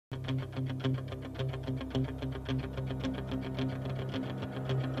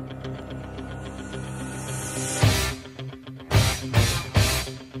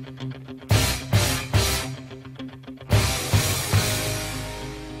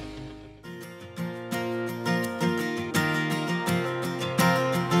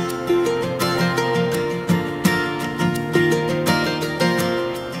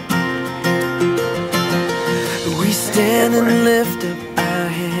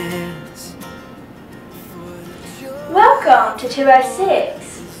to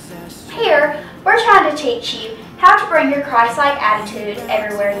 206. Here, we're trying to teach you how to bring your Christ-like attitude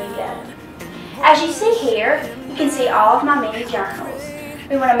everywhere you go. As you see here, you can see all of my mini journals.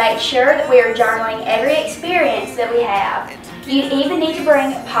 We want to make sure that we are journaling every experience that we have. You even need to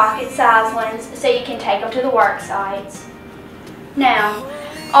bring pocket-sized ones so you can take them to the work sites. Now,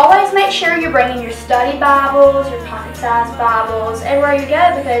 always make sure you're bringing your study Bibles, your pocket-sized Bibles, everywhere you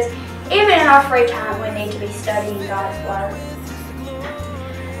go, because even in our free time, we need to be studying God's Word.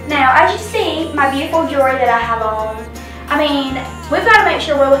 Now, as you see, my beautiful jewelry that I have on, we've got to make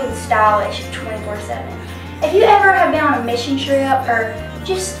sure we're looking stylish 24/7. If you ever have been on a mission trip or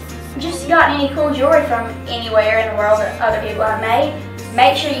just gotten any cool jewelry from anywhere in the world that other people have made,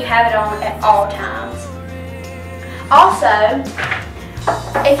 make sure you have it on at all times. Also,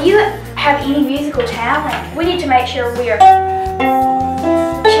 if you have any musical talent, we need to make sure we are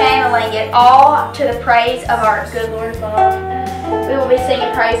channeling it all to the praise of our good Lord above. We will be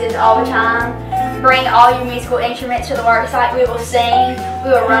singing praises all the time. Bring all your musical instruments to the work site. We will sing. We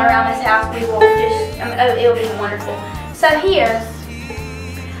will run around this house. We will it will be wonderful. So here,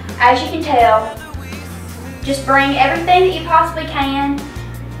 as you can tell, just bring everything that you possibly can.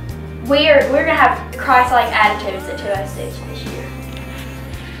 We're going to have Christ-like attitudes at 206 this year.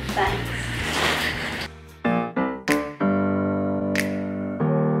 Thanks.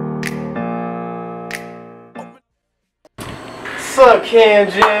 What's up,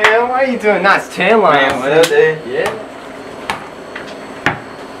 Cam Jam? Why are you doing nice tan lines? Man, what up, dude? Yeah.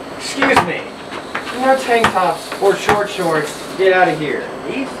 Excuse me. No tank tops or short shorts. Get out of here.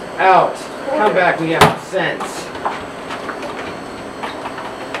 He's out. Come back when you have some sense.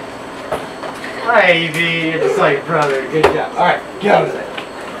 Hey, Evie, you're just like brother. Good job. All right, get over there.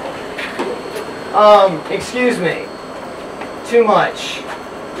 Excuse me. Too much.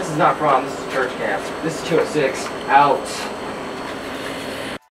 This is not prom. This is church camp. This is 206. Out.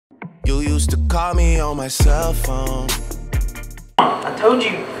 You used to call me on my cell phone. I told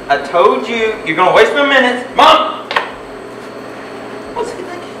you, you're gonna waste my minutes. Mom! What's he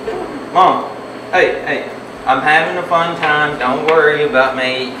think he's doing? Mom, hey, I'm having a fun time. Don't worry about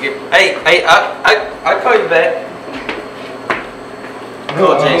me. I'll call you back.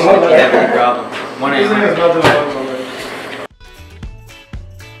 Call Jason if you have any problems. 1-800.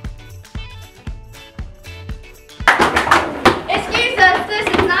 Excuse us, this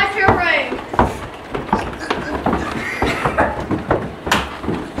is not your room.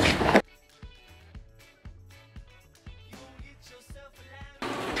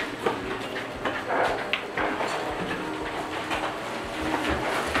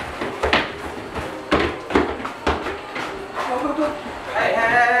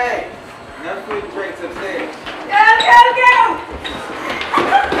 Hey! No food and drinks upstairs. Go!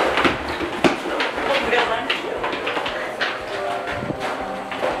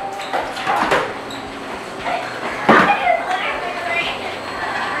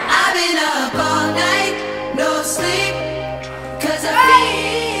 I've been up all night, no sleep, 'cause I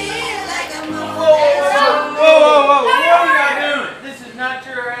feel like I'm Whoa! What are y'all doing? This is not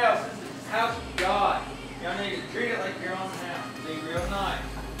your house. This is the house of God. Y'all need to treat it like your own house. Be real nice.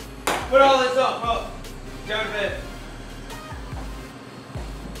 Put all this up. Go to bed.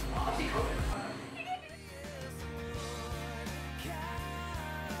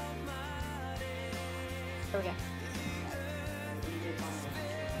 Here we go.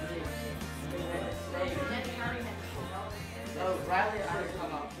 Oh, Riley, I already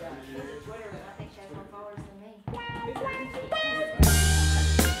come up. I think she has more followers than me.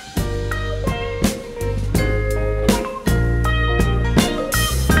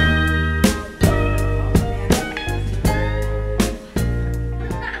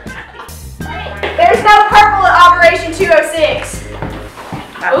 There's no purple at Operation 206.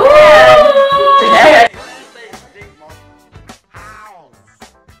 Ooh!